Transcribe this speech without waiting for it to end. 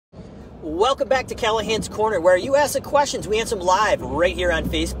Welcome back to Callahan's Corner, where you ask the questions, we answer them live right here on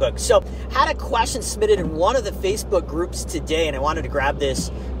Facebook. So, had a question submitted in one of the Facebook groups today, and I wanted to grab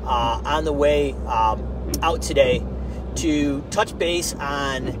this on the way out today to touch base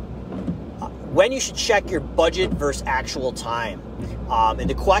on when you should check your budget versus actual time. And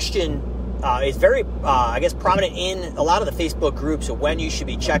the question is very, prominent in a lot of the Facebook groups of when you should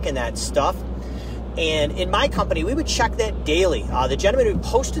be checking that stuff. And in my company, we would check that daily. The gentleman who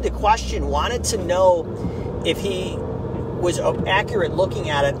posted the question wanted to know if he was accurate looking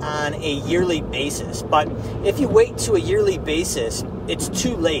at it on a yearly basis. But if you wait to a yearly basis, it's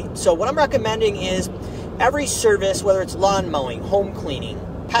too late. So what I'm recommending is every service, whether it's lawn mowing, home cleaning,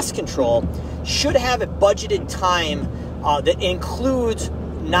 pest control, should have a budgeted time that includes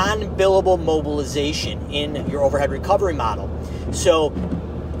non-billable mobilization in your overhead recovery model. So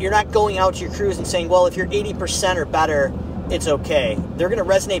you're not going out to your crews and saying, well, if you're 80% or better, it's okay. They're going to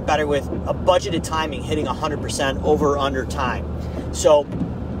resonate better with a budgeted timing hitting 100% over or under time. So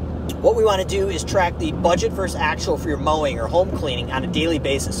what we want to do is track the budget versus actual for your mowing or home cleaning on a daily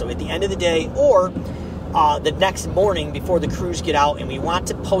basis. So at the end of the day or the next morning before the crews get out, and we want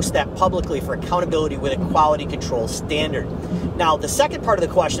to post that publicly for accountability with a quality control standard. Now, the second part of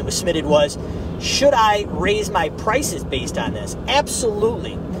the question that was submitted was, should I raise my prices based on this?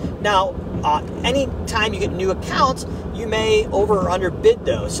 Absolutely. Now, anytime you get new accounts, you may over or underbid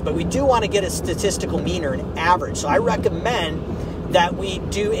those, but we do want to get a statistical mean or an average. So I recommend that we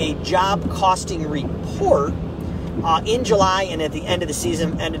do a job costing report in July and at the end of the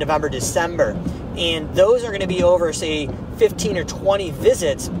season, end of November, December. And those are going to be over, say, 15 or 20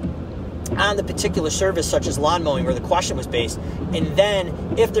 visits on the particular service, such as lawn mowing, where the question was based. And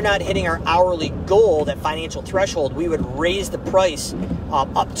then if they're not hitting our hourly goal, that financial threshold, we would raise the price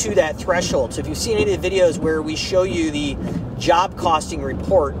up to that threshold. So if you've seen any of the videos where we show you the job costing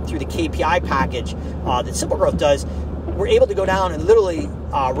report through the KPI package that SimpleGrowth does, we're able to go down and literally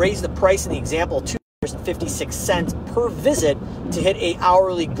raise the price in the example $2.56 per visit to hit a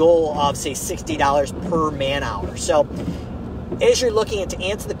hourly goal of, say, $60 per man hour. So as you're looking to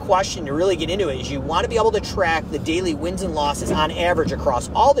answer the question, to really get into it, is you want to be able to track the daily wins and losses on average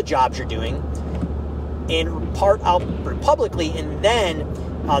across all the jobs you're doing and report out publicly, and then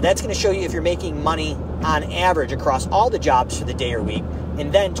that's going to show you if you're making money on average across all the jobs for the day or week.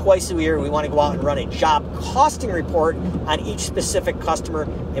 And then twice a year, we want to go out and run a job costing report on each specific customer,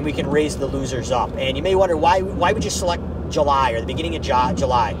 and we can raise the losers up. And you may wonder, why would you select July or the beginning of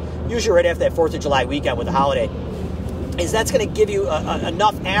July? Usually right after that 4th of July weekend with the holiday. Is that's going to give you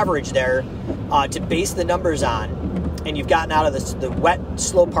enough average there to base the numbers on, and you've gotten out of the wet,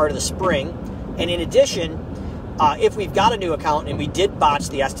 slow part of the spring. And in addition, if we've got a new account and we did botch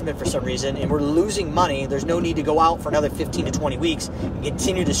the estimate for some reason and we're losing money, there's no need to go out for another 15 to 20 weeks and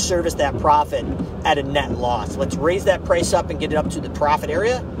continue to service that profit at a net loss. Let's raise that price up and get it up to the profit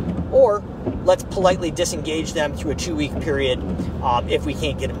area, or let's politely disengage them through a 2-week period if we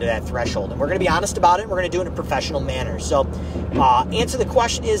can't get them to that threshold. And we're going to be honest about it. We're going to do it in a professional manner. So answer the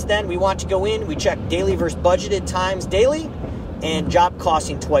question is then we want to go in, we check daily versus budgeted times daily, and job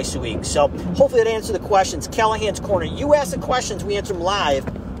costing twice a week. So hopefully that answered the questions. Callahan's Corner. You ask the questions, we answer them live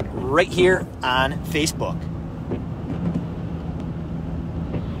right here on Facebook.